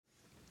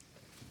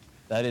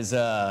That is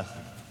the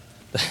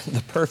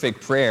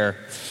perfect prayer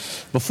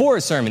before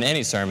a sermon,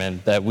 any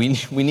sermon, that we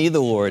need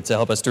the Lord to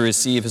help us to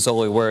receive His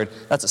holy word.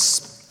 That's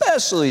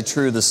especially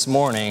true this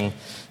morning.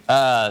 When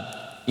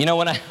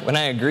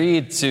I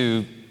agreed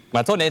to,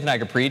 when I told Nathan I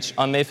could preach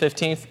on May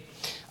 15th,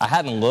 I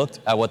hadn't looked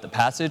at what the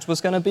passage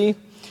was going to be.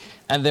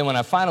 And then when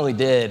I finally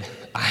did,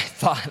 I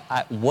thought,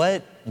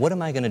 what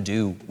am I going to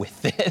do with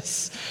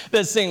this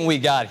thing we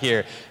got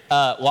here?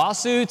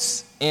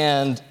 Lawsuits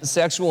and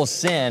sexual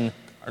sin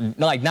are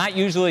not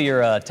usually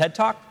your TED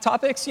Talk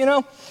topics,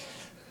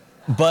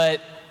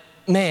 But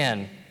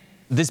man,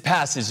 this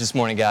passage this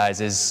morning, guys,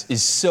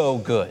 is so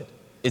good.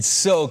 It's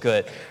so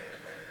good.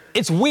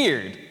 It's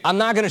weird. I'm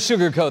not going to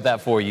sugarcoat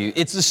that for you.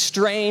 It's a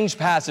strange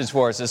passage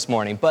for us this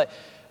morning. But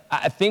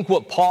I think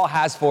what Paul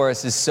has for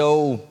us is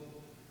so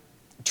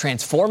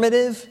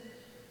transformative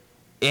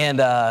and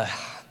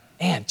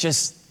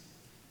just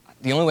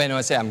the only way I know how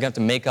to say it, I'm going to have to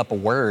make up a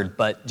word,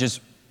 but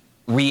just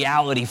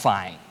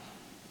reality-fying,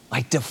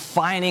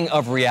 defining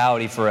of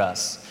reality for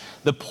us.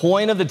 The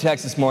point of the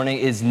text this morning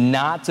is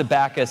not to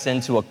back us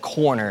into a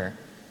corner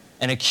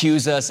and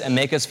accuse us and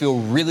make us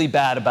feel really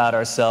bad about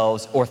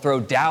ourselves or throw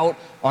doubt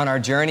on our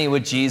journey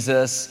with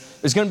Jesus.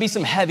 There's going to be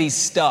some heavy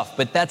stuff,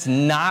 but that's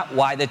not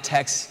why the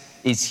text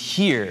is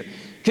here.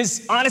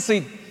 Because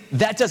honestly,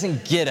 that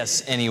doesn't get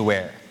us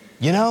anywhere,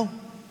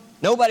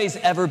 Nobody's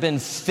ever been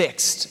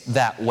fixed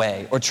that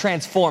way or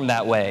transformed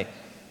that way.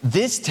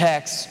 This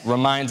text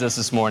reminds us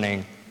this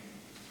morning,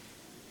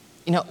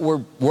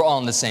 we're all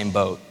in the same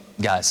boat,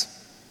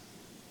 guys.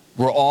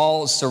 We're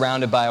all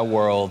surrounded by a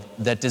world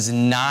that does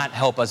not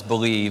help us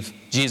believe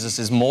Jesus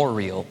is more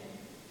real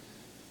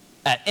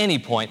at any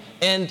point.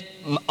 And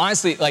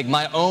honestly,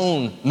 my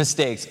own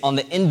mistakes on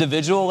the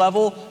individual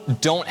level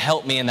don't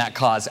help me in that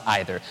cause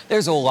either.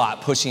 There's a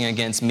lot pushing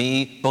against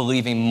me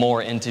believing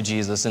more into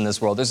Jesus in this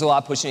world. There's a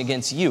lot pushing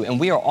against you, and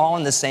we are all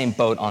in the same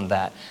boat on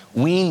that.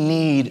 We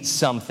need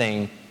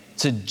something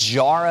to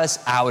jar us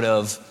out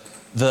of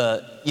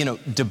the,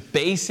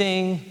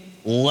 debasing,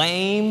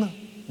 lame,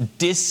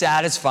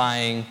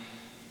 dissatisfying,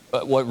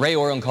 what Ray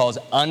Ortlund calls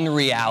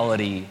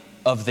unreality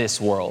of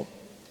this world.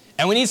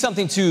 And we need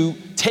something to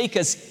take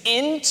us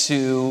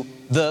into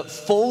the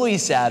fully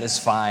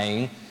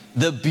satisfying,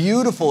 the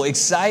beautiful,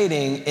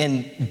 exciting,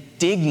 and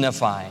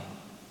dignifying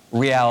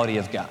reality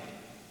of God.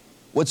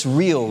 What's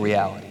real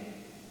reality?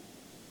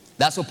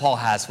 That's what Paul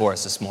has for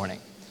us this morning.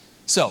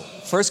 So,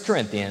 1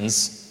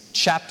 Corinthians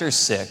chapter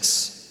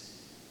 6,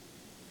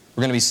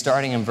 we're going to be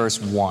starting in verse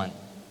 1.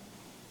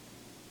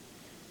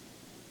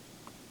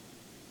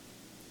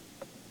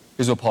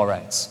 Here's what Paul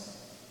writes.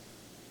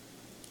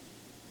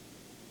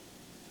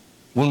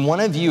 When one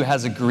of you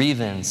has a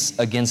grievance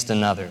against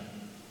another,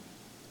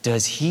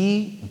 does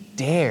he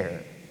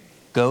dare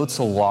go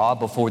to law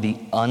before the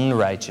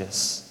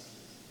unrighteous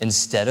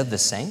instead of the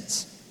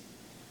saints?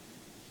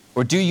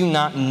 Or do you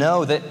not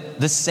know that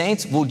the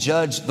saints will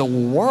judge the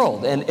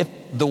world? And if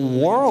the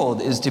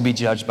world is to be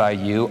judged by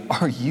you,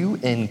 are you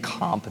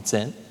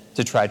incompetent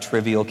to try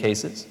trivial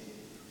cases?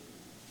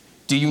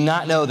 Do you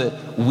not know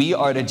that we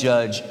are to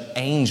judge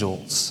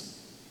angels?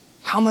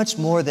 How much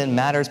more than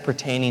matters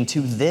pertaining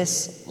to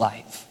this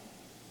life?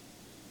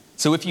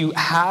 So if you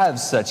have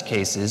such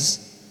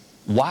cases,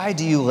 why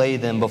do you lay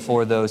them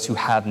before those who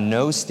have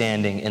no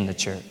standing in the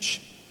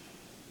church?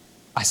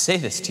 I say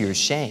this to your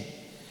shame.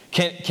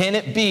 Can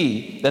it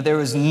be that there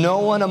is no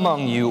one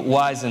among you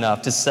wise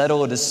enough to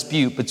settle a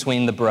dispute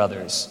between the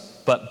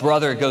brothers, but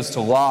brother goes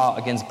to law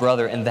against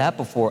brother, and that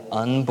before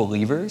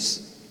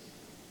unbelievers?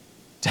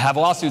 To have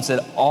lawsuits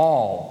at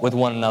all with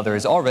one another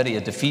is already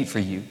a defeat for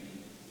you.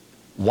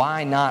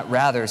 Why not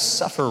rather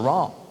suffer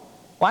wrong?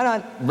 Why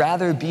not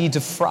rather be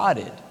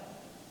defrauded?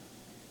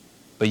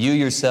 But you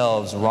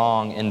yourselves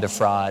wrong and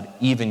defraud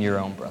even your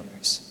own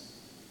brothers.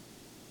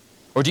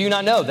 Or do you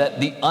not know that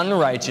the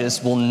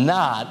unrighteous will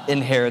not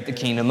inherit the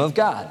kingdom of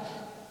God?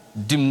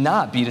 Do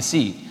not be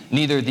deceived.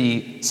 Neither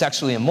the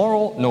sexually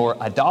immoral,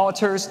 nor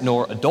idolaters,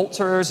 nor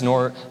adulterers,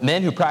 nor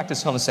men who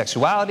practice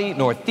homosexuality,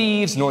 nor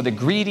thieves, nor the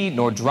greedy,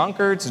 nor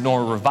drunkards,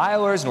 nor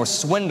revilers, nor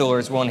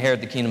swindlers will inherit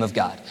the kingdom of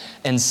God.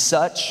 And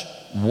such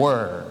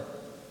were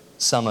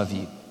some of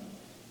you.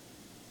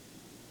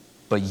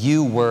 But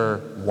you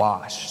were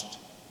washed.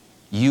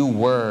 You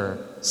were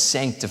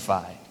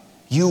sanctified.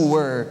 You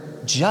were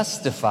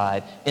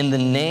justified in the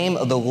name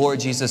of the Lord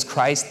Jesus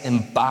Christ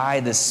and by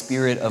the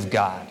Spirit of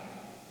God.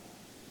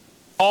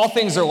 All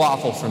things are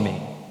lawful for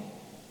me,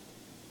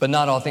 but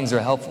not all things are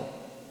helpful.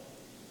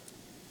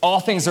 All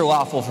things are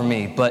lawful for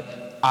me,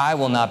 but I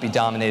will not be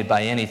dominated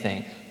by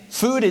anything.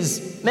 Food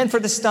is meant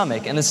for the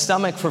stomach, and the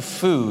stomach for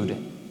food,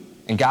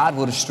 and God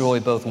will destroy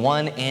both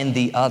one and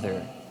the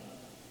other.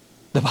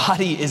 The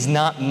body is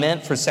not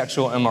meant for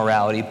sexual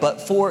immorality, but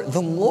for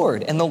the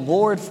Lord, and the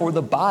Lord for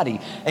the body.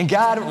 And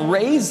God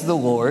raised the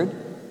Lord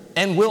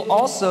and will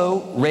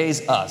also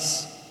raise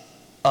us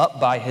up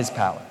by His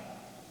power.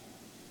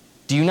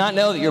 Do you not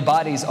know that your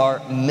bodies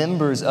are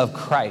members of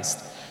Christ?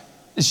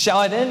 Shall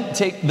I then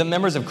take the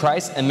members of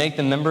Christ and make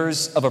them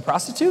members of a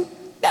prostitute?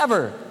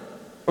 Never.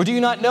 Or Or do you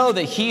not know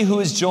that he who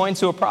is joined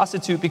to a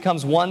prostitute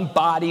becomes one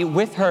body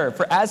with her?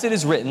 For as it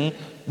is written,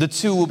 the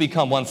two will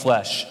become one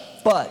flesh.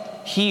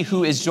 But he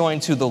who is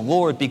joined to the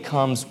Lord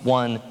becomes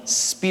one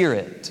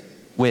spirit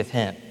with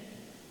him.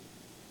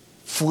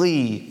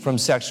 Flee from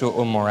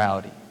sexual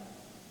immorality.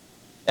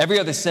 Every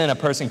other sin a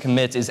person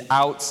commits is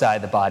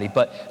outside the body,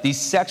 but the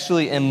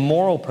sexually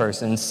immoral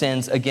person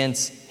sins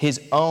against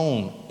his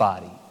own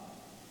body.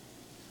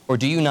 Or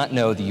do you not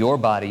know that your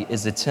body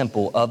is the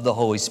temple of the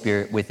Holy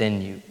Spirit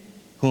within you,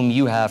 whom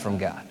you have from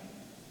God?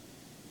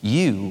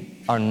 You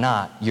are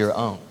not your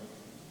own,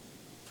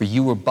 for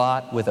you were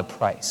bought with a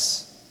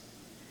price.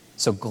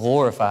 So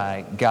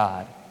glorify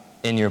God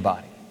in your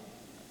body.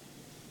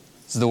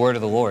 This is the word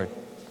of the Lord.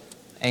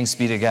 Thanks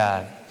be to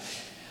God.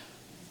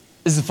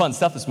 This is fun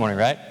stuff this morning,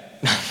 right?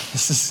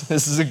 This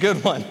is a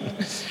good one.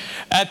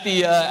 At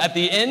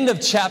the end of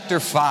chapter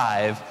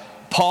 5,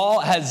 Paul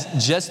has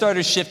just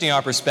started shifting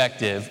our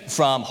perspective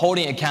from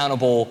holding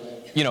accountable,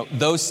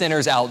 those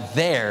sinners out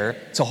there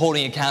to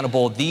holding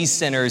accountable these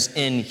sinners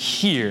in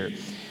here.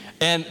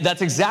 And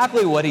that's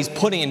exactly what he's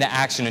putting into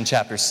action in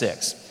chapter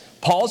 6.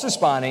 Paul's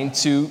responding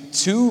to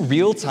two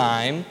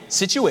real-time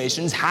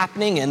situations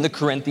happening in the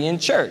Corinthian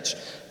church.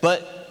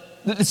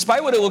 But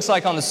despite what it looks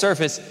like on the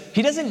surface,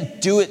 he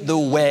doesn't do it the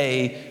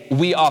way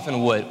we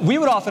often would. We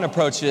would often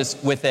approach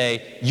this with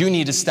a, you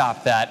need to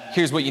stop that,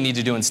 here's what you need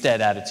to do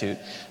instead attitude.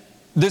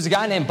 There's a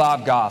guy named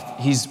Bob Goff.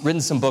 He's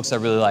written some books I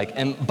really like.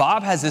 And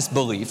Bob has this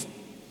belief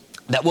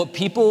that what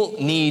people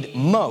need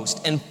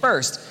most and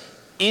first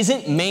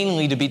isn't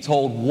mainly to be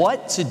told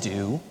what to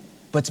do,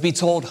 but to be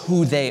told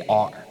who they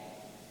are.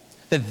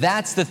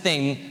 That's the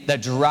thing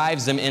that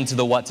drives them into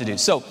the what to do.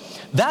 So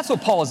that's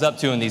what Paul is up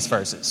to in these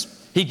verses.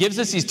 He gives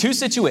us these two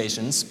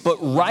situations, but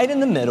right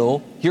in the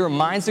middle, he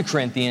reminds the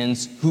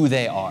Corinthians who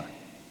they are.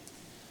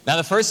 Now,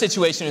 the first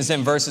situation is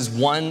in verses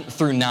 1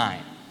 through 9.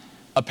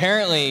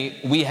 Apparently,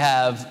 we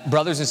have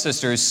brothers and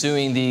sisters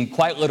suing the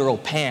quite literal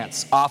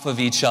pants off of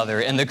each other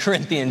in the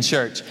Corinthian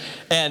church.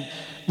 And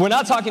we're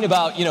not talking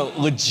about,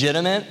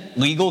 legitimate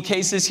legal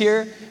cases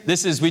here.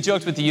 We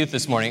joked with the youth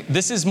this morning,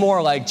 this is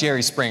more like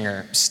Jerry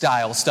Springer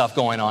style stuff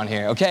going on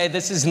here, okay?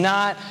 This is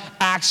not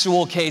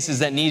actual cases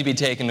that need to be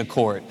taken to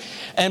court.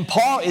 And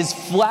Paul is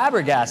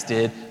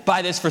flabbergasted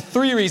by this for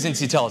 3 reasons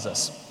he tells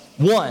us.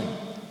 1,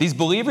 these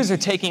believers are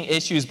taking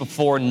issues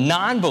before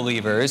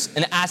non-believers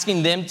and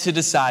asking them to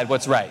decide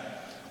what's right.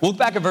 Look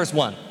back at verse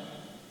 1.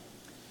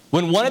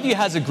 When one of you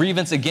has a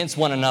grievance against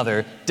one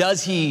another,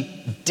 does he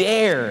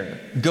dare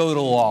go to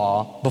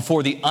law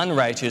before the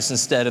unrighteous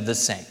instead of the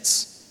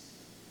saints?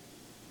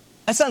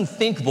 That's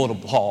unthinkable to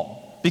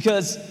Paul,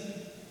 because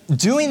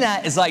doing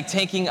that is like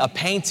taking a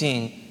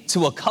painting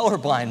to a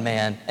colorblind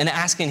man and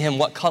asking him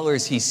what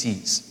colors he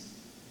sees.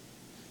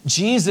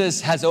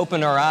 Jesus has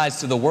opened our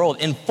eyes to the world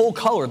in full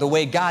color, the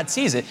way God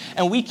sees it.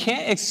 And we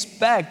can't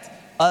expect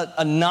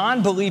a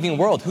non-believing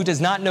world who does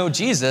not know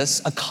Jesus,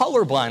 a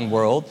colorblind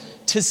world,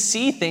 to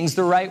see things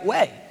the right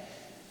way.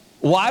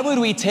 Why would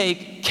we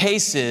take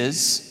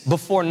cases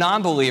before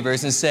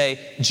non-believers and say,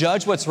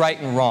 judge what's right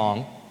and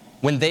wrong,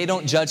 when they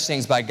don't judge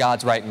things by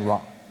God's right and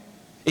wrong?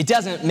 It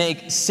doesn't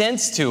make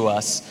sense to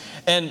us.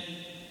 And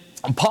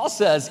Paul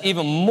says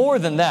even more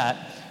than that.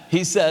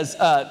 He says,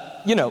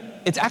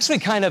 it's actually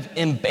kind of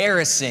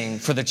embarrassing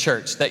for the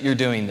church that you're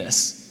doing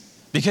this,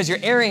 because you're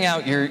airing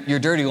out your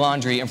dirty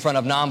laundry in front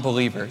of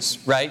non-believers,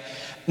 right?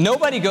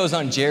 Nobody goes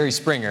on Jerry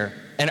Springer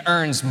and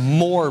earns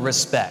more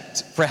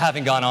respect for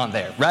having gone on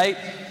there, right?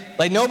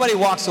 Like, nobody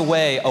walks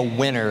away a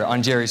winner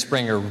on Jerry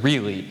Springer,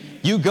 really.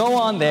 You go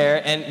on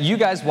there and you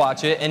guys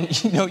watch it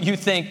and you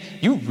think,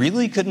 you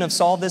really couldn't have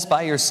solved this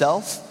by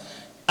yourself?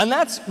 And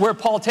that's where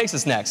Paul takes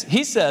us next.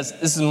 He says,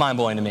 this is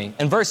mind-blowing to me,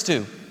 in verse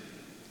 2,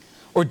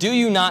 or do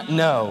you not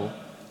know,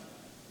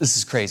 this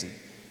is crazy,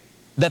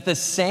 that the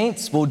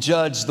saints will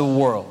judge the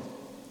world?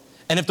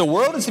 And if the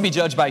world is to be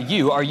judged by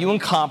you, are you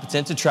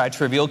incompetent to try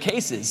trivial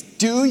cases?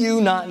 Do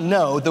you not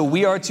know that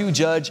we are to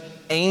judge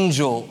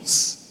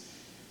angels?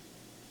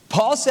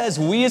 Paul says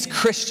we as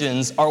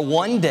Christians are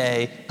one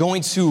day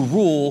going to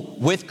rule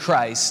with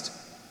Christ,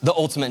 the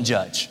ultimate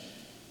judge.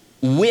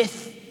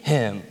 With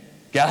him.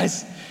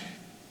 Guys,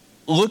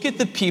 look at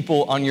the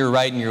people on your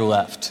right and your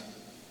left.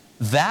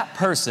 That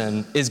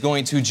person is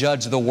going to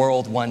judge the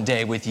world one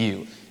day with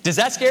you. Does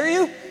that scare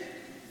you?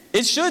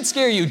 It should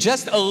scare you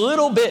just a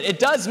little bit. It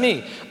does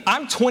me.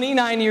 I'm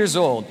 29 years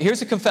old.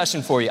 Here's a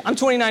confession for you. I'm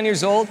 29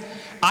 years old.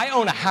 I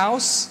own a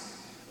house.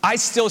 I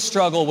still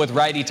struggle with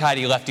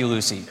righty-tighty,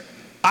 lefty-loosey.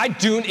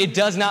 It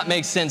does not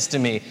make sense to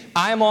me.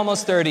 I am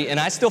almost 30, and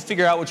I still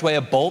figure out which way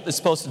a bolt is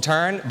supposed to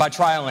turn by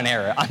trial and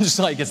error. I'm just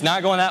like, it's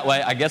not going that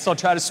way. I guess I'll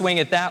try to swing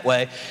it that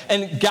way.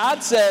 And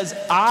God says,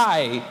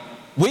 I,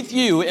 with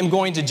you, am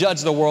going to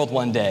judge the world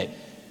one day.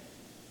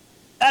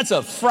 That's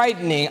a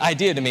frightening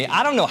idea to me.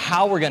 I don't know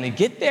how we're going to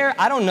get there.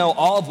 I don't know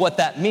all of what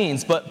that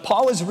means, but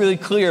Paul is really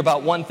clear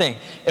about one thing.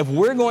 If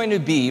we're going to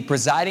be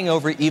presiding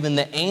over even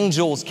the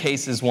angels'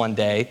 cases one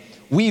day,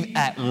 we've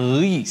at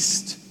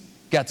least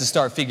got to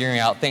start figuring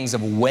out things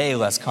of way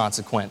less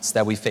consequence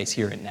that we face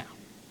here and now.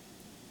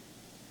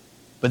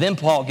 But then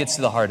Paul gets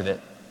to the heart of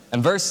it.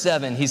 In verse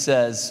 7, he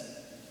says,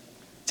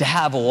 to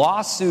have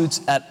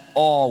lawsuits at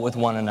all with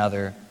one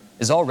another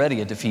is already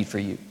a defeat for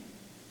you.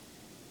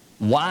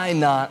 Why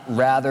not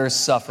rather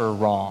suffer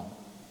wrong?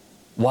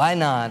 Why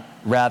not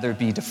rather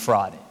be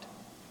defrauded?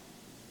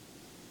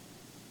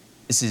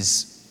 This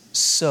is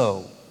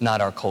so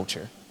not our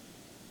culture.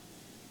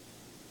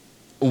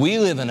 We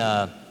live in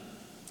a,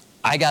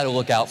 I got to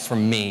look out for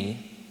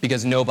me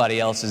because nobody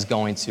else is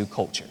going to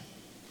culture.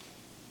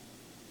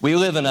 We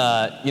live in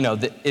a,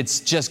 it's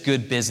just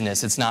good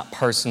business. It's not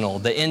personal.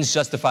 The ends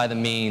justify the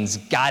means.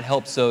 God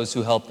helps those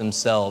who help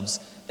themselves.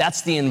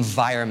 That's the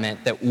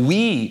environment that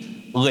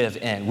we live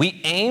in.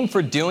 We aim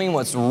for doing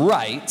what's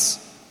right,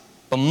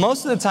 but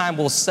most of the time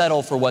we'll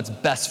settle for what's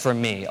best for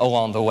me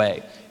along the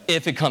way,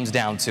 if it comes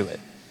down to it.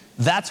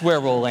 That's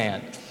where we'll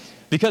land.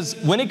 Because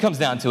when it comes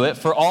down to it,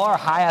 for all our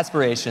high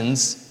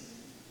aspirations,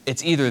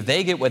 it's either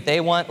they get what they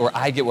want or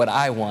I get what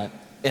I want,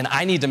 and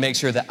I need to make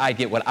sure that I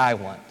get what I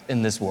want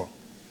in this world.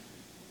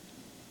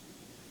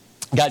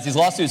 Guys, these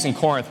lawsuits in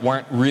Corinth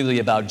weren't really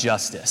about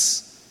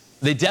justice.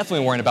 They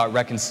definitely weren't about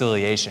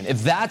reconciliation.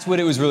 If that's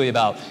what it was really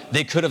about,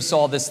 they could have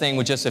solved this thing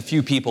with just a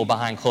few people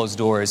behind closed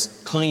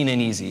doors, clean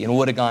and easy, and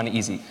would have gone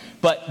easy.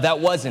 But that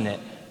wasn't it.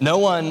 No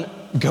one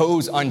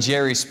goes on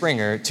Jerry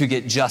Springer to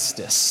get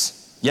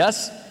justice.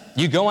 Yes?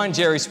 You go on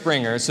Jerry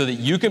Springer so that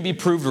you can be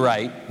proved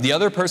right, the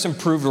other person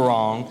proved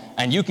wrong,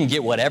 and you can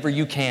get whatever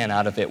you can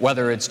out of it,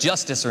 whether it's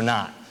justice or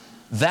not.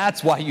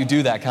 That's why you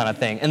do that kind of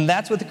thing. And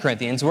that's what the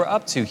Corinthians were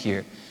up to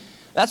here.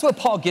 That's what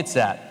Paul gets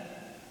at.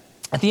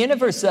 At the end of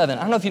verse 7,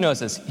 I don't know if you notice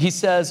this, he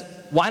says,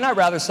 why not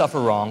rather suffer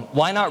wrong?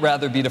 Why not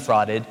rather be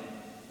defrauded?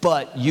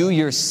 But you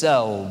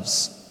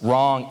yourselves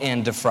wrong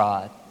and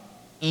defraud,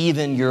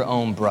 even your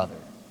own brother.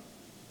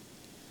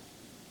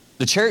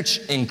 The church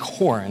in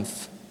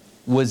Corinth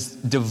was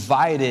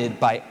divided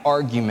by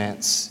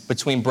arguments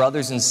between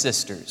brothers and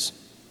sisters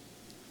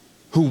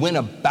who went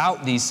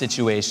about these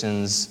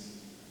situations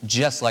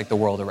just like the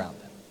world around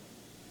them.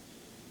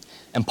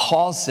 And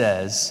Paul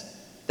says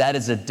that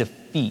is a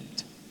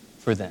defeat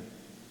for them.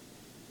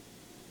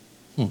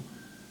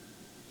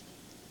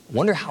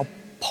 Wonder how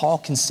Paul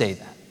can say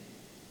that.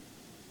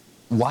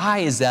 Why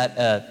is that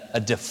a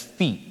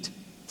defeat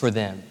for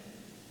them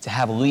to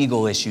have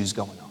legal issues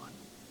going on?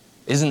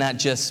 Isn't that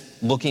just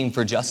looking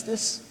for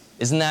justice?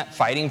 Isn't that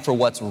fighting for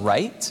what's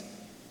right?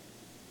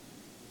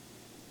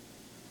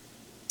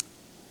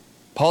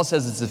 Paul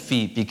says it's a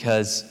defeat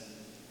because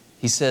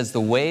he says the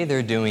way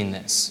they're doing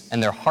this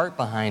and their heart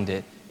behind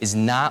it is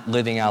not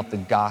living out the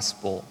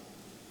gospel,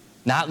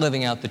 not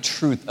living out the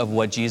truth of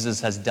what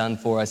Jesus has done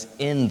for us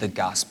in the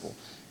gospel.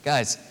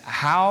 Guys,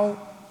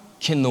 how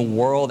can the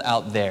world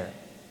out there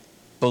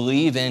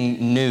believe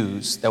in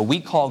news that we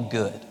call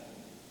good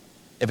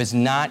if it's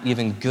not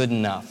even good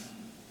enough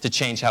to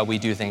change how we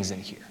do things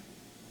in here?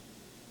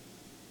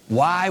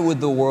 Why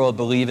would the world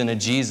believe in a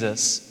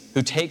Jesus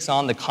who takes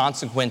on the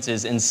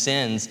consequences and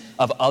sins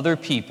of other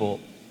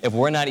people if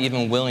we're not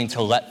even willing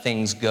to let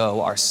things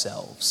go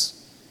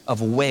ourselves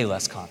of way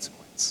less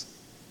consequence?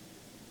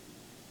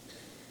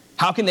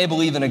 How can they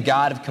believe in a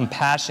God of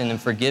compassion and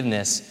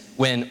forgiveness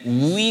when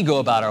we go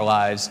about our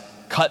lives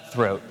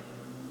cutthroat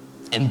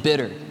and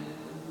bitter?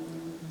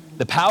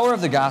 The power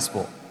of the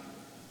gospel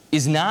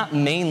is not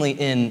mainly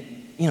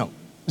in,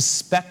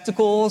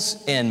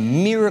 spectacles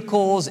and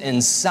miracles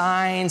and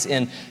signs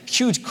and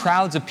huge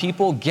crowds of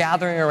people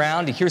gathering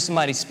around to hear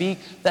somebody speak.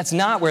 That's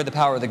not where the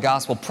power of the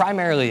gospel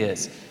primarily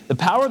is. The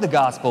power of the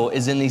gospel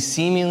is in these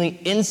seemingly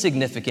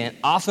insignificant,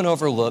 often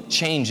overlooked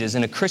changes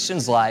in a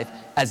Christian's life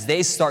as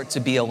they start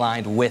to be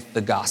aligned with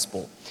the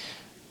gospel.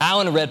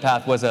 Alan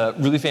Redpath was a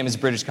really famous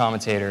British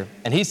commentator,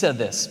 and he said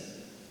this: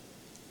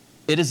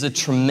 it is a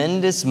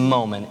tremendous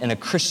moment in a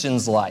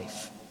Christian's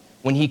life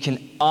when he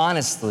can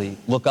honestly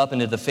look up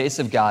into the face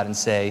of God and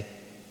say,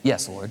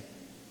 yes, Lord,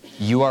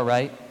 you are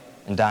right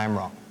and I am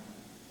wrong.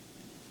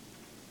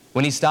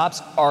 When he stops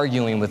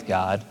arguing with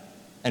God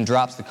and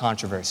drops the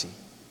controversy.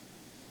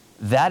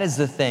 That is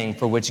the thing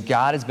for which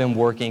God has been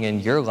working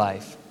in your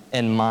life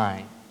and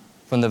mine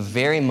from the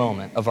very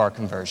moment of our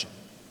conversion.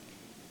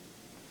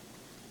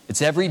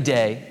 It's every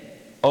day,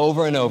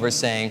 over and over,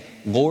 saying,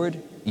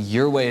 Lord,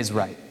 your way is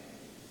right.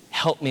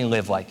 Help me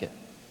live like it.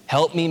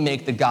 Help me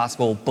make the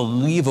gospel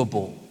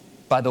believable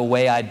by the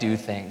way I do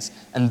things.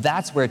 And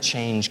that's where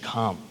change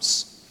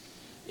comes.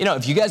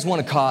 If you guys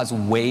want to cause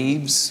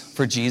waves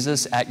for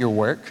Jesus at your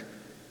work,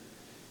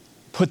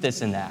 put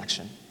this into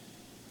action.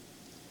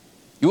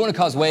 You want to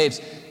cause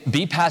waves,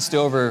 be passed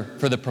over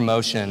for the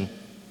promotion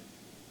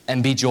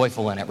and be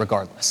joyful in it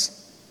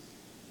regardless.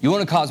 You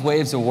want to cause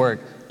waves at work,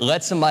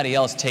 let somebody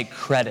else take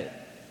credit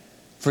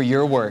for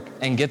your work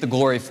and get the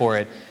glory for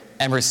it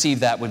and receive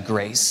that with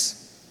grace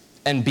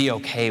and be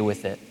okay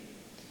with it.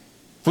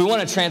 If we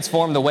want to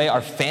transform the way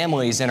our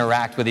families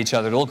interact with each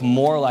other to look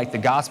more like the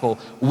gospel,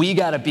 we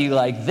got to be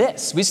like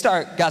this. We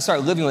got to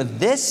start living with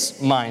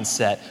this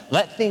mindset.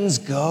 Let things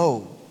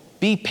go.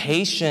 Be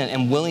patient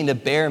and willing to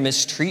bear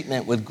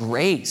mistreatment with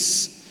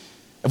grace.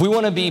 If we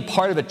want to be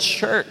part of a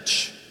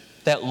church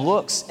that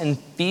looks and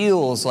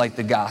feels like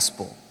the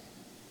gospel.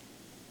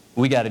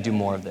 We got to do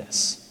more of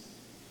this.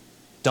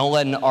 Don't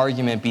let an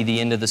argument be the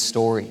end of the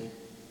story.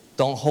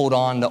 Don't hold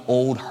on to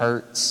old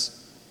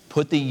hurts.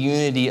 Put the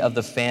unity of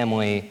the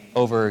family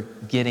over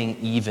getting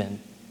even.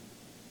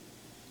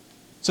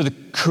 So the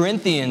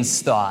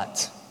Corinthians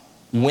thought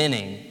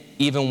winning,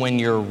 even when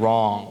you're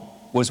wrong,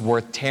 was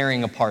worth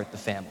tearing apart the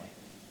family.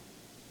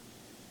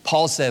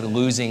 Paul said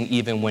losing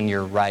even when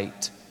you're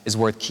right is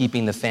worth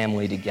keeping the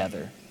family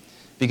together.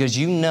 Because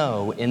you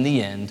know, in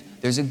the end,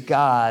 there's a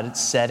God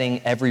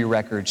setting every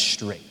record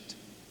straight.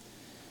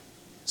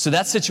 So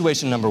that's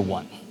situation number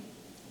one.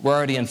 We're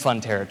already in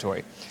fun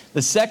territory.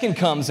 The second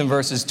comes in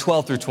verses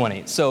 12 through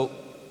 20. So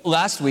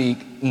last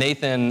week,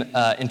 Nathan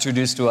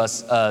introduced to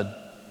us an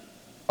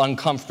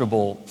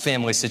uncomfortable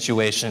family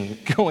situation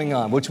going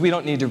on, which we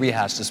don't need to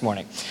rehash this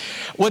morning.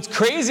 What's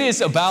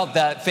craziest about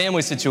that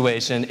family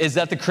situation is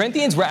that the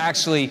Corinthians were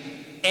actually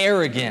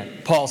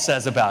arrogant, Paul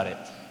says about it.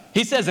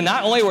 He says that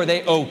not only were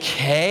they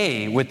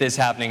okay with this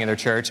happening in their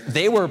church,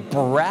 they were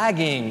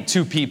bragging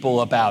to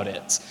people about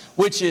it,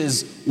 which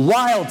is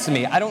wild to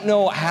me. I don't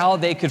know how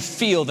they could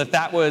feel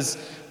that was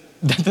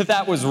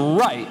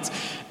right.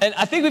 And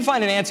I think we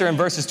find an answer in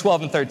verses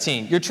 12 and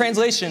 13. Your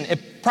translation,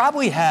 it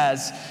probably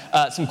has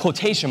some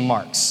quotation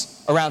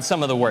marks around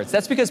some of the words.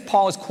 That's because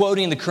Paul is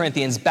quoting the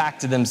Corinthians back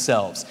to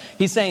themselves.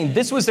 He's saying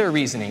this was their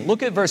reasoning.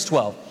 Look at verse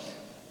 12.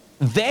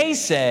 They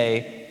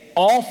say,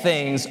 all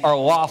things are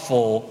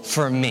lawful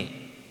for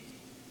me.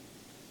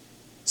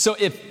 So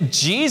if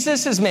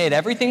Jesus has made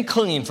everything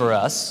clean for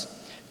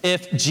us,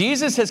 if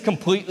Jesus has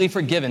completely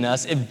forgiven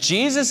us, if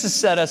Jesus has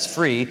set us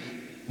free,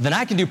 then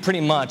I can do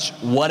pretty much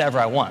whatever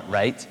I want,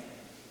 right?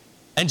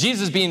 And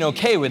Jesus being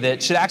okay with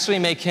it should actually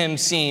make him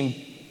seem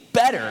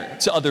better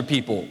to other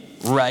people,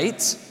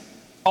 right?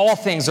 All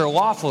things are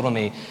lawful to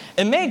me.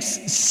 It makes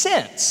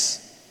sense.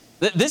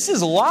 This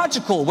is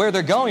logical where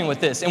they're going with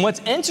this. And what's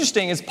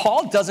interesting is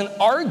Paul doesn't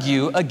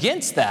argue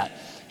against that.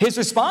 His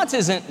response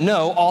isn't,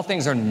 no, all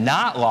things are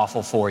not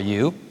lawful for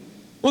you.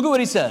 Look at what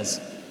he says.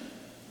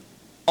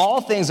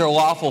 All things are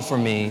lawful for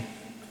me,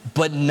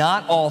 but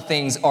not all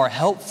things are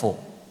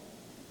helpful.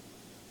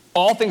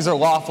 All things are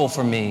lawful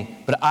for me,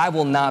 but I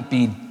will not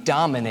be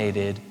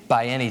dominated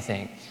by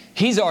anything.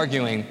 He's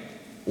arguing,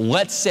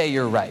 let's say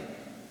you're right.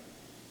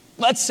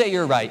 Let's say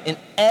you're right, and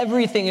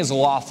everything is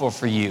lawful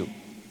for you.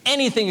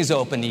 Anything is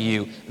open to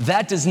you.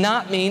 That does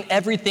not mean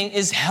everything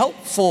is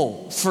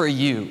helpful for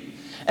you.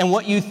 And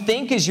what you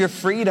think is your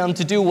freedom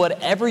to do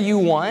whatever you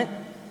want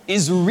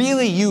is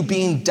really you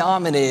being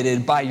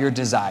dominated by your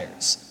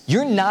desires.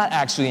 You're not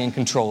actually in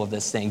control of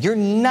this thing. You're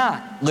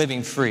not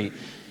living free.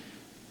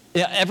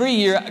 Every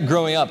year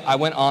growing up, I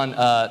went on,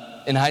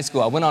 in high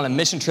school, I went on a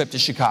mission trip to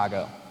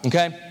Chicago,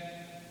 okay?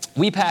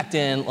 We packed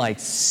in like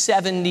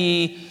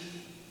 70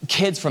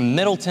 kids from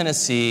Middle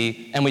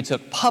Tennessee, and we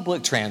took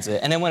public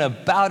transit, and it went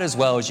about as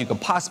well as you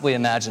could possibly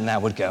imagine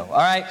that would go, all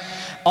right?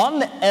 On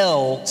the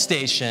L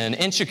station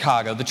in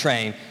Chicago, the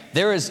train,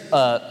 there's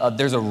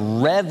a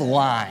red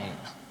line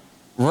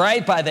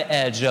right by the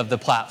edge of the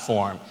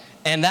platform,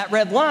 and that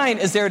red line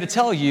is there to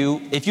tell you,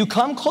 if you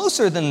come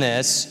closer than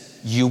this,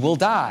 you will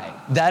die.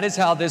 That is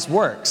how this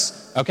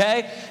works,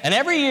 okay? And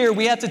every year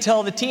we have to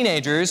tell the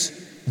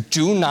teenagers,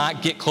 do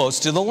not get close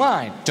to the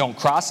line. Don't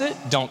cross it.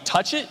 Don't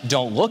touch it.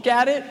 Don't look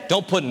at it.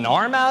 Don't put an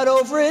arm out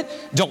over it.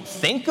 Don't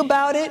think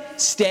about it.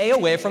 Stay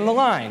away from the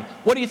line.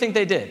 What do you think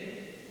they did?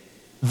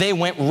 They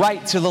went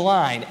right to the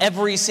line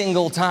every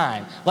single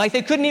time. Like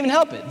they couldn't even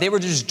help it. They were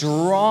just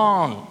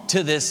drawn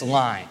to this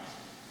line.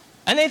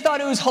 And they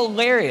thought it was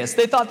hilarious.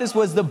 They thought this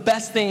was the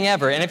best thing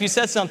ever. And if you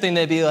said something,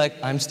 they'd be like,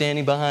 I'm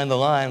standing behind the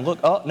line. Look,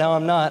 oh, no,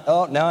 I'm not.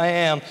 Oh, now I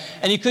am.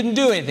 And you couldn't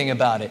do anything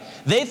about it.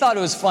 They thought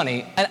it was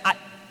funny. And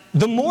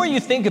the more you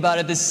think about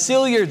it, the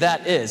sillier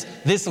that is.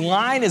 This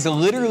line is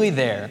literally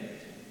there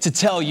to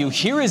tell you,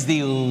 here is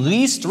the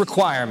least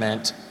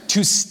requirement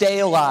to stay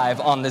alive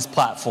on this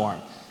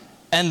platform.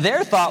 And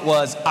their thought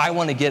was, I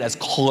want to get as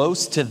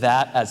close to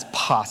that as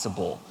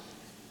possible.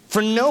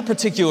 For no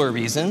particular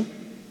reason.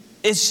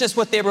 It's just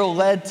what they were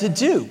led to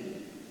do.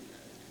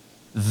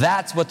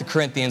 That's what the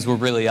Corinthians were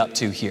really up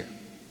to here.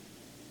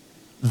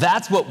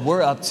 That's what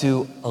we're up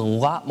to a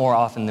lot more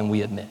often than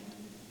we admit.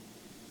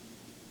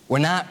 We're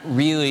not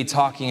really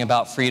talking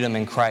about freedom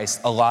in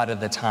Christ a lot of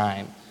the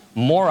time.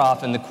 More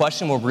often, the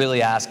question we're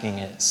really asking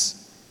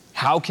is,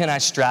 how can I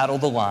straddle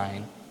the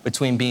line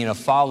between being a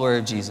follower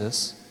of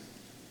Jesus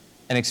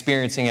and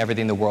experiencing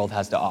everything the world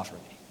has to offer me?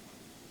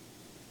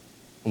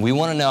 And we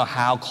want to know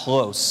how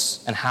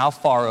close and how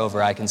far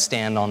over I can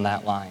stand on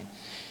that line.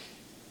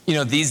 You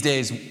know, these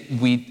days,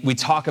 we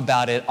talk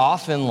about it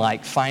often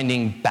like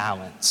finding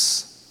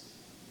balance.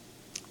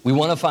 We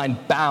want to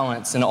find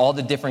balance in all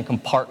the different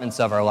compartments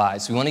of our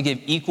lives. We want to give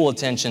equal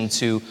attention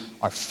to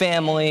our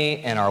family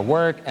and our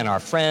work and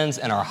our friends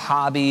and our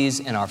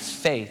hobbies and our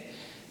faith.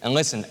 And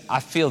listen, I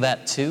feel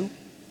that too.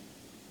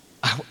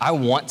 I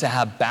want to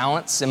have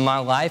balance in my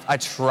life. I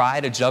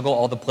try to juggle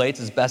all the plates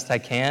as best I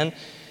can.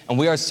 And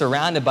we are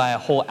surrounded by a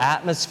whole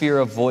atmosphere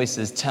of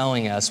voices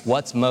telling us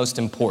what's most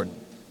important.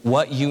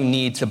 what you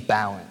need to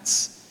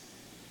balance.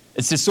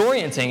 It's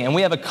disorienting, and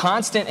we have a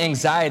constant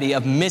anxiety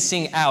of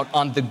missing out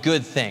on the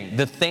good thing,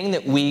 the thing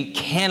that we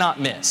cannot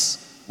miss.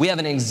 We have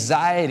an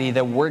anxiety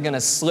that we're going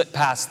to slip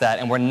past that,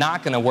 and we're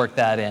not going to work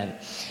that in.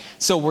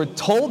 So we're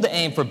told to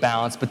aim for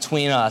balance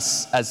between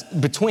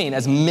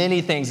as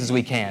many things as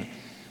we can.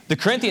 The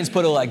Corinthians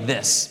put it like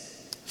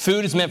this: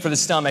 food is meant for the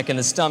stomach, and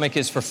the stomach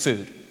is for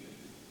food,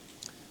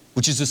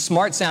 which is a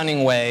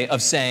smart-sounding way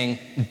of saying,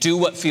 do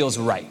what feels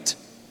right.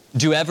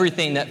 Do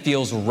everything that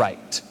feels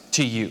right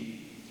to you.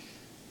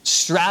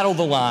 Straddle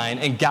the line,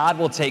 and God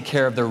will take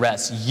care of the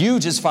rest. You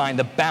just find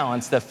the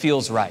balance that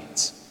feels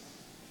right.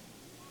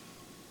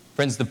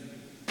 Friends, the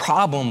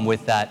problem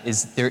with that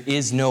is there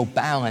is no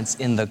balance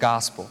in the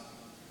gospel.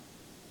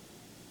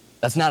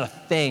 That's not a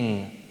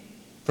thing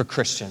for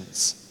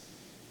Christians.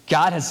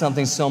 God has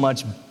something so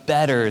much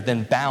better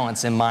than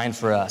balance in mind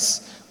for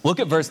us.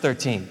 Look at verse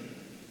 13.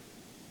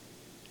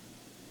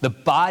 The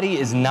body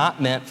is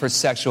not meant for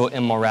sexual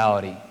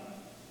immorality.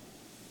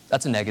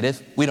 That's a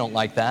negative. We don't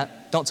like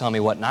that. Don't tell me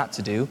what not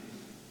to do.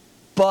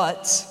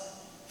 But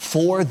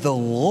for the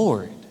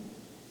Lord,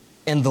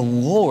 and the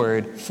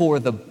Lord for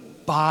the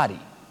body.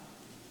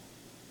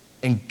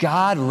 And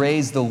God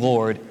raised the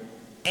Lord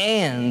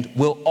and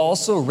will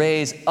also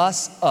raise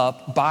us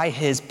up by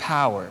his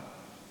power.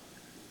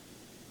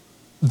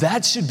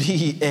 That should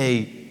be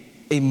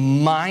a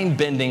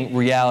mind-bending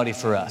reality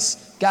for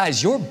us.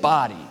 Guys, your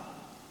body,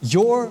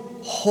 your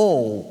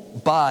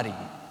whole body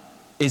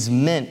is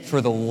meant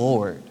for the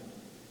Lord.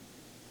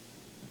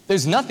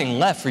 There's nothing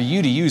left for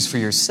you to use for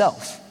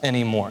yourself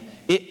anymore.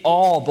 It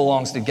all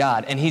belongs to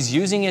God, and he's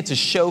using it to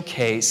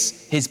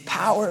showcase his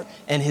power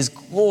and his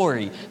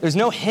glory. There's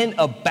no hint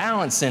of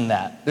balance in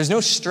that. There's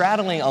no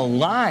straddling a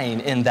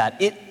line in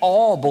that. It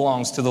all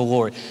belongs to the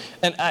Lord.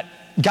 And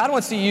God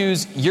wants to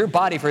use your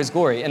body for his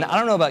glory. And I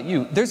don't know about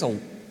you, there's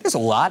a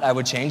lot I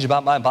would change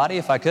about my body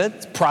if I could.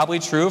 It's probably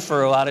true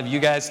for a lot of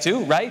you guys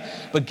too, right?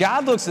 But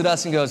God looks at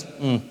us and goes,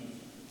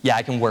 yeah,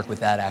 I can work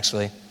with that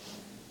actually.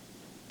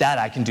 That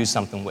I can do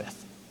something with.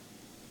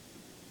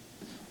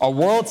 Our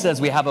world says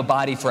we have a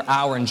body for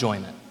our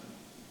enjoyment,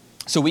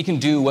 so we can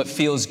do what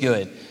feels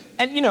good.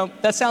 And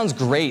that sounds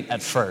great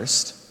at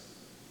first,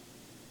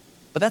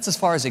 but that's as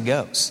far as it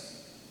goes.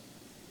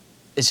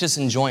 It's just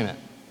enjoyment.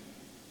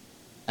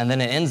 And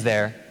then it ends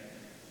there,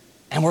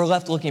 and we're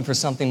left looking for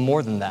something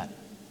more than that,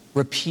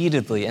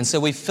 repeatedly. And so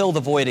we fill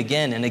the void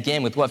again and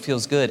again with what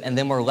feels good, and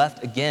then we're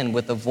left again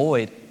with the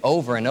void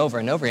over and over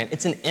and over again.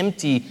 It's an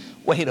empty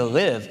way to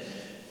live.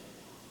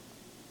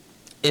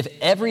 If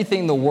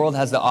everything the world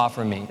has to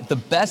offer me, if the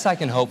best I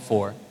can hope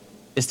for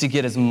is to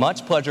get as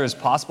much pleasure as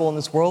possible in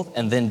this world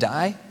and then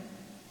die,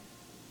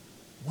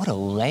 what a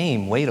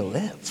lame way to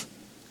live.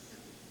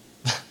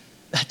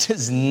 That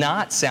does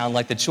not sound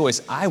like the choice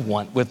I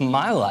want with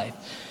my life.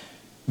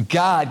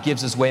 God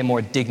gives us way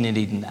more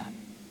dignity than that.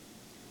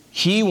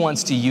 He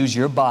wants to use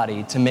your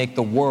body to make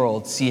the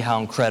world see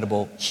how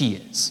incredible he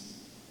is.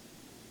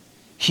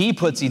 He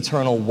puts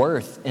eternal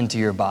worth into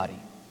your body.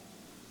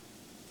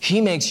 He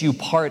makes you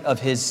part of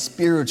his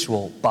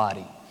spiritual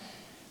body.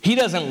 He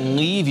doesn't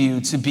leave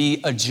you to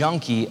be a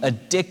junkie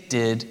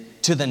addicted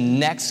to the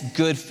next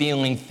good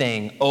feeling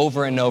thing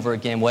over and over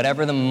again,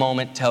 whatever the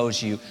moment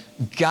tells you.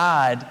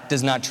 God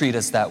does not treat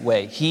us that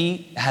way.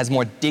 He has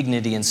more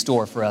dignity in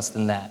store for us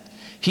than that.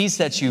 He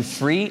sets you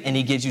free, and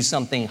he gives you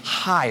something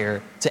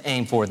higher to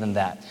aim for than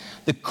that.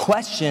 The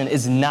question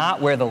is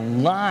not where the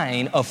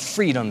line of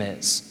freedom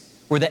is,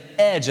 where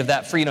the edge of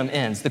that freedom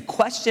ends. The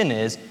question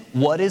is,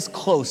 what is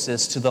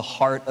closest to the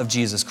heart of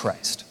Jesus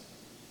Christ?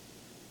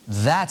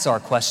 That's our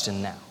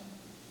question now.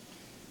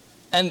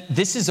 And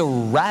this is a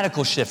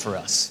radical shift for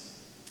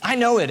us. I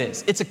know it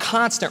is. It's a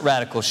constant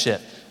radical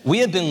shift. We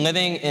have been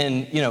living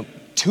in,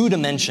 2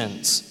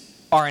 dimensions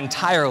our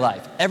entire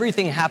life.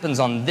 Everything happens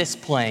on this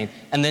plane,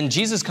 and then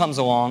Jesus comes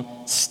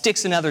along,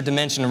 sticks another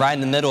dimension right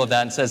in the middle of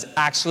that and says,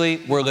 actually,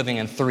 we're living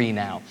in 3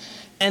 now.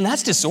 And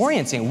that's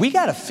disorienting. We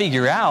got to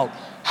figure out,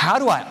 how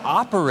do I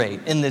operate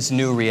in this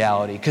new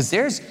reality? Because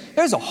there's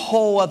a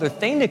whole other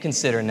thing to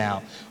consider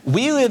now.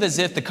 We live as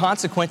if the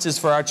consequences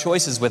for our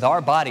choices with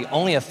our body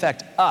only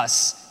affect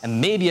us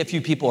and maybe a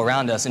few people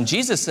around us. And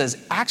Jesus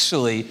says,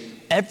 actually,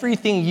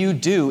 everything you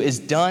do is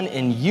done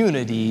in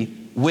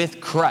unity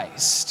with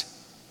Christ.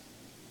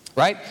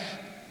 Right?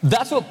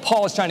 That's what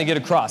Paul is trying to get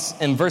across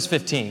in verse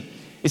 15.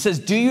 He says,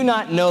 do you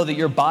not know that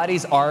your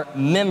bodies are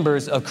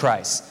members of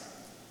Christ?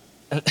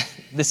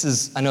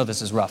 I know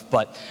this is rough,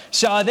 but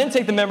shall I then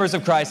take the members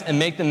of Christ and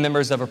make them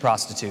members of a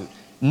prostitute?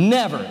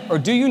 Never. Or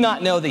do you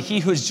not know that he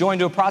who is joined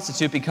to a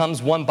prostitute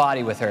becomes one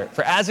body with her?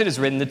 For as it is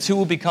written, the 2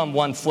 will become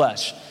one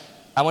flesh.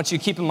 I want you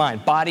to keep in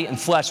mind, body and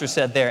flesh are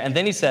said there. And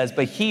then he says,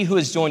 but he who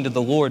is joined to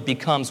the Lord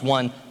becomes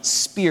one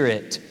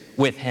spirit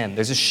with him.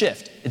 There's a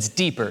shift. It's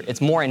deeper. It's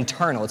more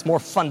internal. It's more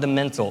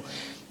fundamental.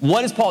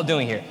 What is Paul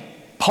doing here?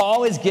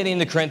 Paul is getting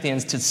the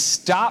Corinthians to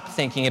stop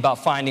thinking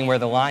about finding where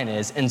the line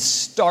is and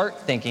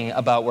start thinking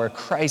about where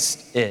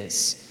Christ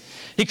is.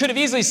 He could have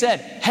easily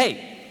said,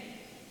 hey,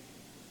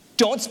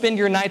 Don't spend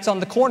your nights on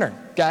the corner,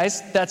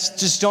 guys.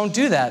 Just don't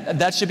do that.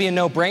 That should be a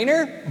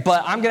no-brainer,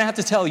 but I'm going to have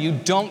to tell you,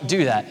 don't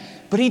do that.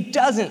 But he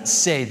doesn't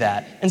say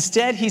that.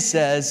 Instead, he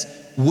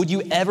says, would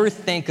you ever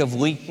think of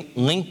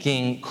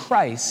linking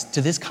Christ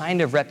to this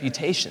kind of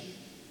reputation?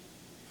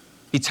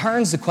 He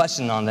turns the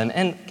question on them,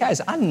 and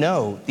guys, I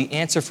know the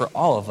answer for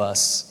all of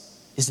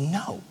us is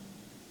no.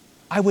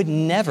 I would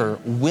never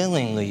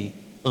willingly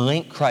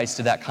link Christ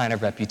to that kind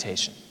of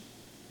reputation.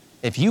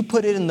 If you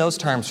put it in those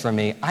terms for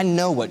me, I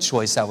know what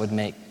choice I would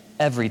make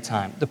every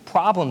time. The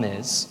problem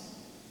is,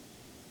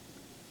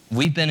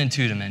 we've been in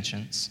two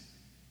dimensions,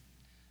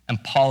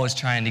 and Paul is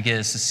trying to get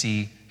us to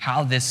see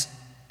how this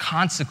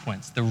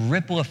consequence, the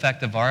ripple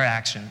effect of our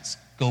actions,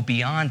 go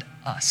beyond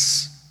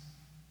us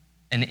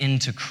and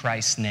into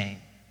Christ's name,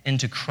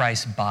 into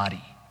Christ's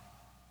body.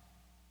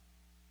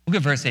 Look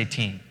at verse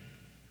 18.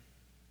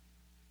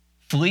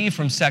 Flee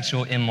from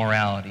sexual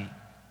immorality.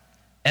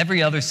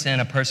 Every other sin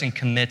a person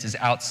commits is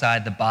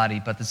outside the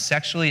body, but the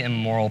sexually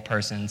immoral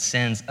person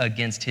sins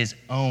against his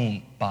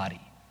own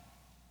body.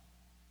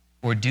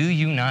 Or do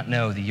you not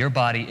know that your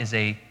body is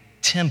a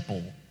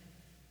temple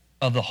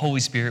of the Holy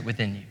Spirit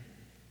within you,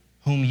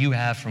 whom you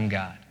have from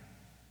God?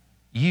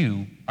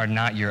 You are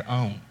not your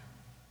own,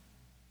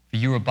 for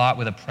you were bought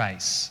with a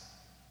price,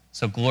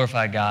 so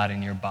glorify God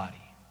in your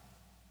body.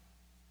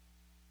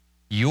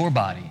 Your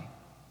body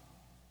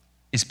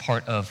is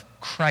part of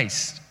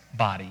Christ's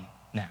body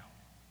now.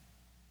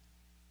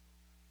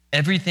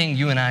 Everything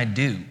you and I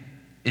do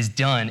is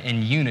done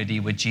in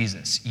unity with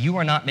Jesus. You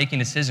are not making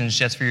decisions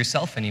just for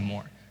yourself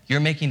anymore. You're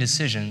making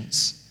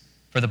decisions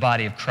for the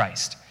body of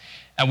Christ.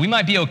 And we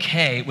might be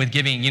okay with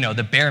giving,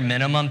 the bare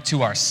minimum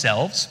to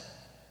ourselves,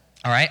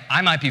 all right?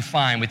 I might be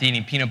fine with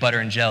eating peanut butter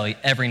and jelly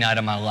every night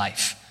of my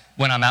life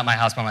when I'm at my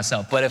house by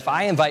myself. But if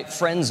I invite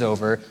friends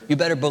over, you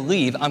better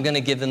believe I'm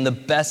gonna give them the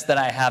best that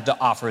I have to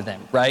offer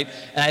them, right?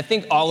 And I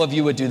think all of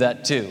you would do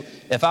that too.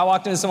 If I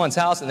walked into someone's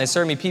house and they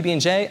served me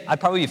PB&J, I'd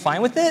probably be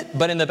fine with it,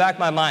 but in the back of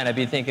my mind, I'd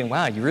be thinking,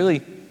 wow, you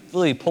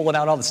really pulled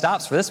out all the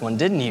stops for this one,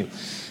 didn't you?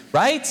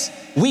 Right?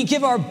 We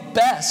give our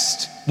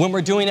best when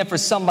we're doing it for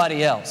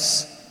somebody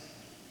else.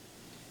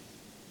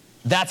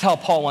 That's how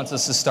Paul wants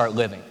us to start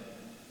living.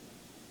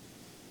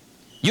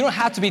 You don't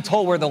have to be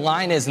told where the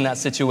line is in that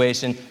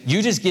situation.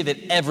 You just give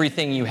it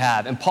everything you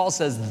have. And Paul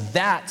says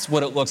that's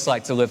what it looks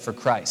like to live for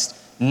Christ.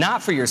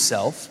 Not for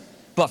yourself,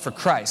 but for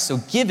Christ. So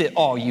give it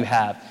all you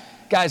have.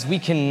 Guys, we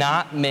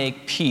cannot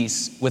make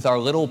peace with our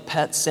little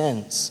pet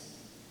sins.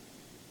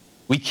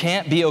 We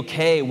can't be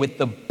okay with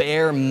the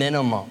bare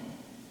minimum.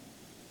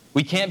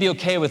 We can't be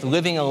okay with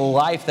living a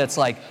life that's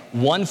like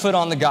 1 foot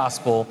on the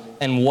gospel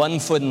and 1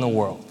 foot in the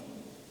world.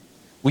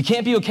 We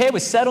can't be okay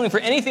with settling for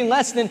anything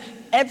less than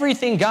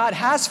everything God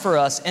has for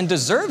us and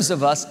deserves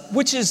of us,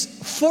 which is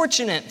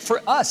fortunate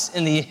for us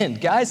in the end,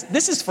 guys.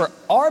 This is for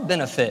our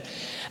benefit.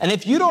 And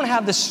if you don't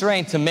have the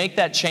strength to make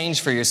that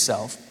change for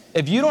yourself,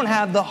 if you don't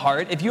have the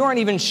heart, if you aren't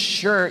even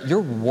sure you're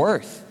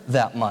worth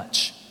that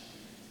much,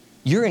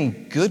 you're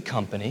in good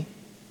company.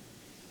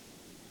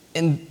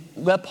 And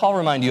let Paul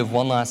remind you of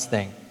one last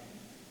thing.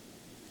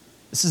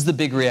 This is the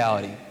big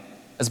reality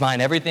that's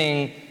behind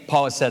everything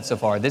Paul has said so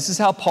far. This is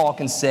how Paul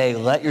can say,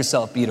 let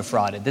yourself be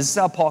defrauded. This is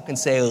how Paul can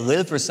say,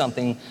 live for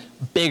something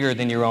bigger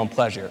than your own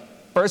pleasure.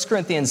 1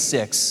 Corinthians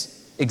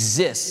 6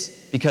 exists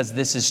because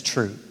this is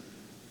true.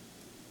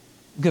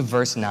 Look at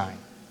verse 9.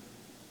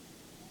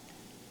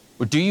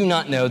 Or do you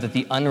not know that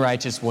the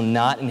unrighteous will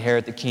not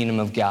inherit the kingdom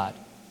of God?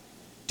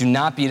 Do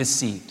not be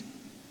deceived.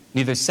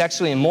 Neither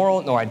sexually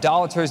immoral, nor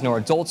idolaters, nor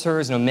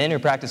adulterers, nor men who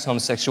practice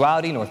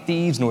homosexuality, nor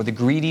thieves, nor the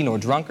greedy, nor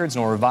drunkards,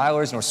 nor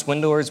revilers, nor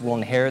swindlers will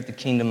inherit the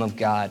kingdom of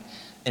God.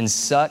 And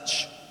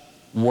such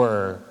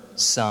were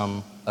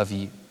some of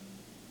you.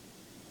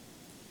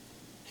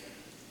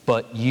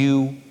 But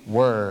you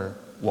were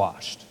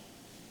washed.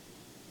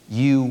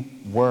 You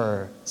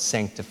were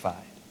sanctified.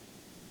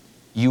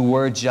 You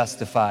were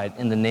justified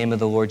in the name of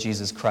the Lord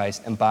Jesus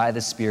Christ and by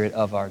the Spirit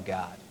of our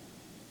God.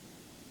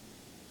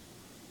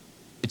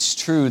 It's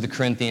true the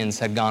Corinthians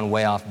had gone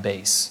way off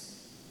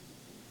base.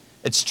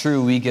 It's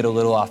true we get a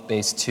little off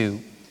base too.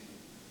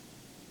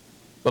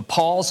 But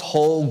Paul's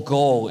whole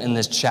goal in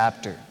this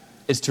chapter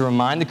is to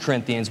remind the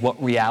Corinthians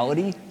what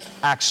reality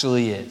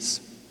actually is.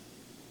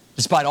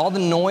 Despite all the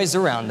noise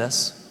around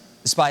us,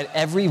 despite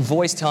every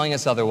voice telling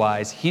us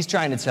otherwise, he's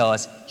trying to tell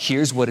us,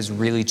 here's what is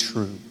really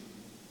true.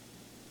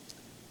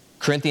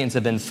 Corinthians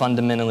have been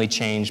fundamentally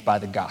changed by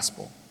the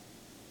gospel.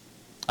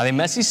 Are they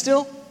messy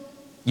still?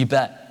 You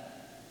bet.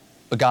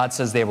 But God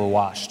says they were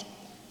washed.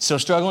 Still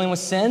struggling with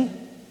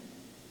sin?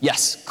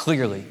 Yes,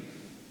 clearly.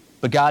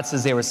 But God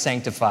says they were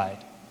sanctified.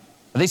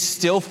 Are they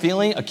still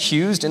feeling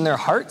accused in their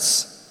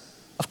hearts?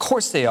 Of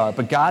course they are,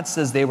 but God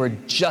says they were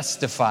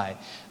justified.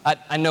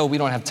 I know we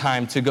don't have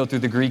time to go through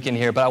the Greek in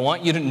here, but I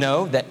want you to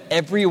know that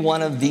every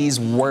one of these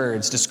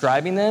words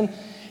describing them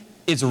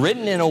is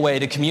written in a way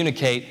to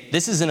communicate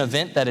this is an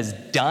event that is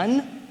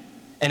done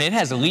And it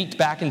has leaked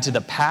back into the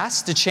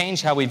past to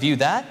change how we view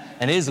that,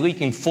 and it is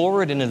leaking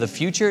forward into the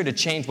future to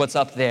change what's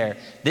up there.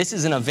 This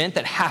is an event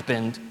that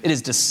happened, it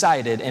is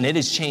decided, and it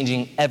is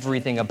changing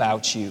everything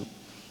about you.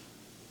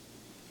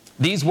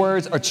 These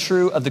words are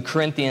true of the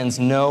Corinthians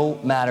no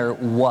matter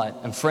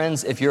what. And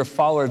friends, if you're a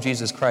follower of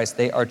Jesus Christ,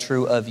 they are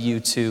true of you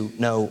too,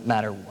 no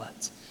matter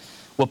what.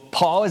 What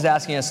Paul is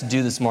asking us to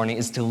do this morning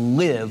is to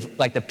live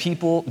like the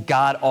people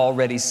God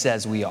already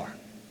says we are.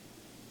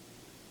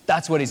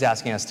 That's what he's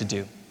asking us to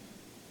do.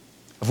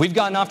 If we've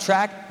gotten off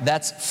track,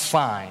 that's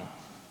fine.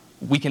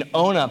 We can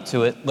own up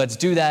to it. Let's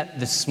do that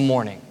this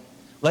morning.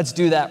 Let's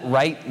do that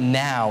right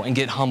now and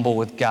get humble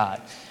with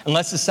God. And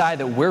let's decide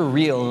that we're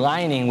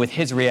realigning with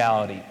his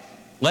reality.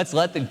 Let's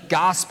let the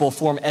gospel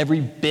form every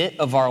bit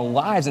of our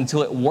lives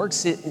until it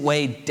works its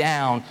way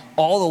down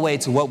all the way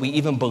to what we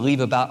even believe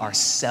about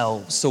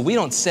ourselves. So we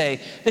don't say,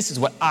 this is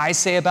what I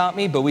say about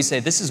me, but we say,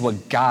 this is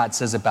what God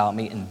says about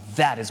me, and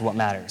that is what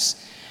matters.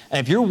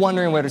 And if you're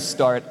wondering where to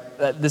start,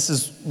 this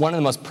is one of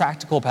the most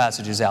practical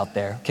passages out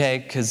there, okay?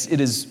 Because it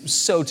is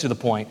so to the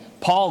point.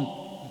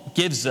 Paul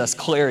gives us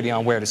clarity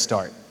on where to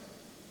start.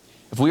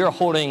 If we are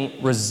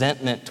holding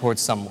resentment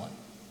towards someone,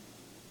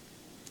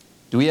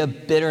 do we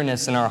have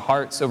bitterness in our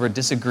hearts over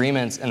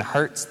disagreements and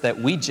hurts that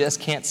we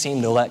just can't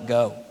seem to let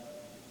go?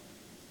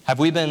 Have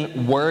we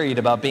been worried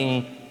about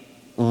being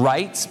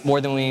right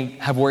more than we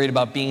have worried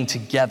about being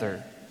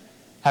together?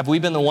 Have we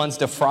been the ones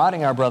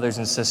defrauding our brothers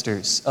and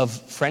sisters of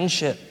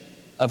friendship,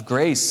 of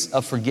grace,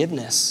 of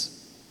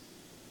forgiveness?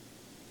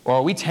 Or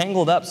are we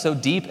tangled up so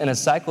deep in a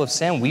cycle of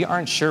sin we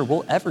aren't sure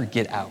we'll ever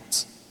get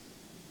out?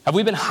 Have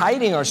we been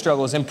hiding our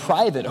struggles in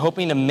private,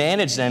 hoping to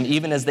manage them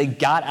even as they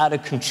got out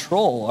of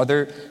control? Are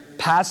there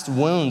past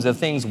wounds of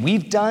things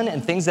we've done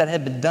and things that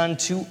have been done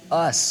to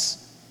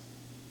us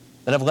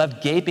that have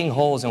left gaping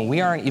holes and we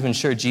aren't even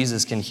sure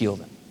Jesus can heal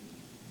them?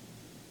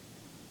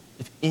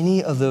 If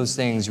any of those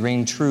things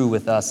ring true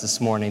with us this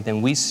morning,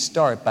 then we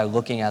start by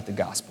looking at the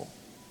gospel.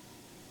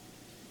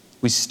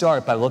 We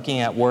start by looking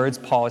at words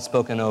Paul has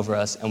spoken over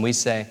us, and we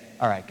say,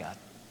 all right, God,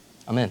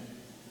 I'm in.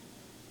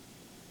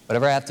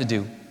 Whatever I have to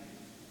do,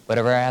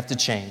 whatever I have to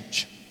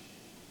change,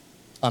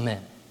 I'm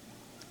in.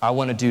 I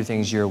want to do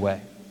things your way.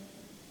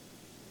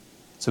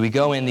 So we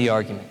go in the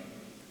argument.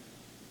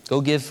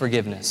 Go give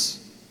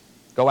forgiveness.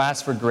 Go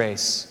ask for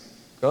grace.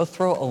 Go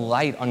throw a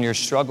light on your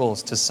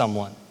struggles to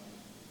someone.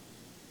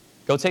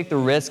 Go take the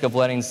risk of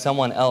letting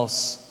someone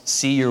else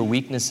see your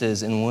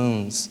weaknesses and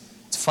wounds.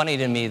 It's funny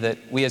to me that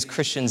we as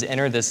Christians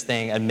enter this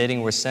thing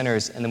admitting we're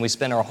sinners, and then we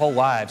spend our whole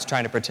lives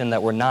trying to pretend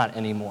that we're not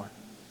anymore.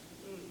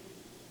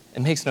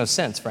 It makes no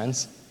sense,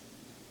 friends.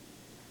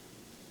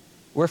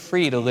 We're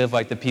free to live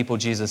like the people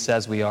Jesus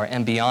says we are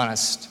and be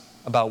honest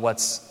about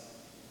what's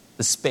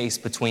the space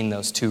between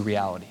those two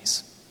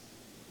realities.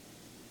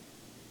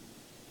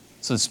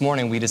 So this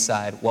morning we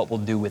decide what we'll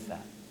do with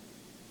that.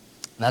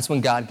 And that's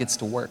when God gets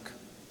to work.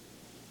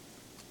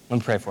 Let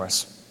me pray for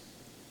us.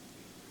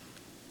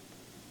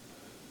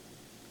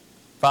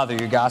 Father,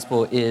 your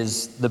gospel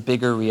is the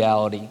bigger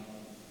reality.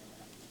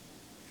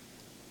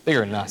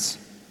 Bigger than us.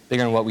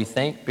 Bigger than what we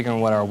think. Bigger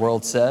than what our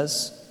world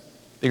says.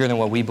 Bigger than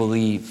what we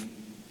believe.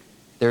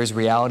 There is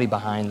reality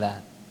behind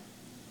that.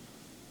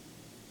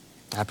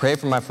 I pray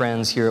for my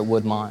friends here at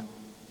Woodmont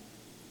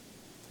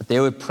that they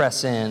would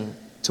press in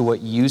to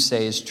what you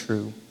say is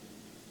true.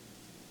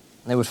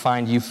 And they would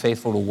find you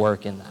faithful to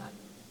work in that.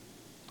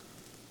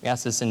 We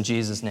ask this in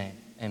Jesus' name.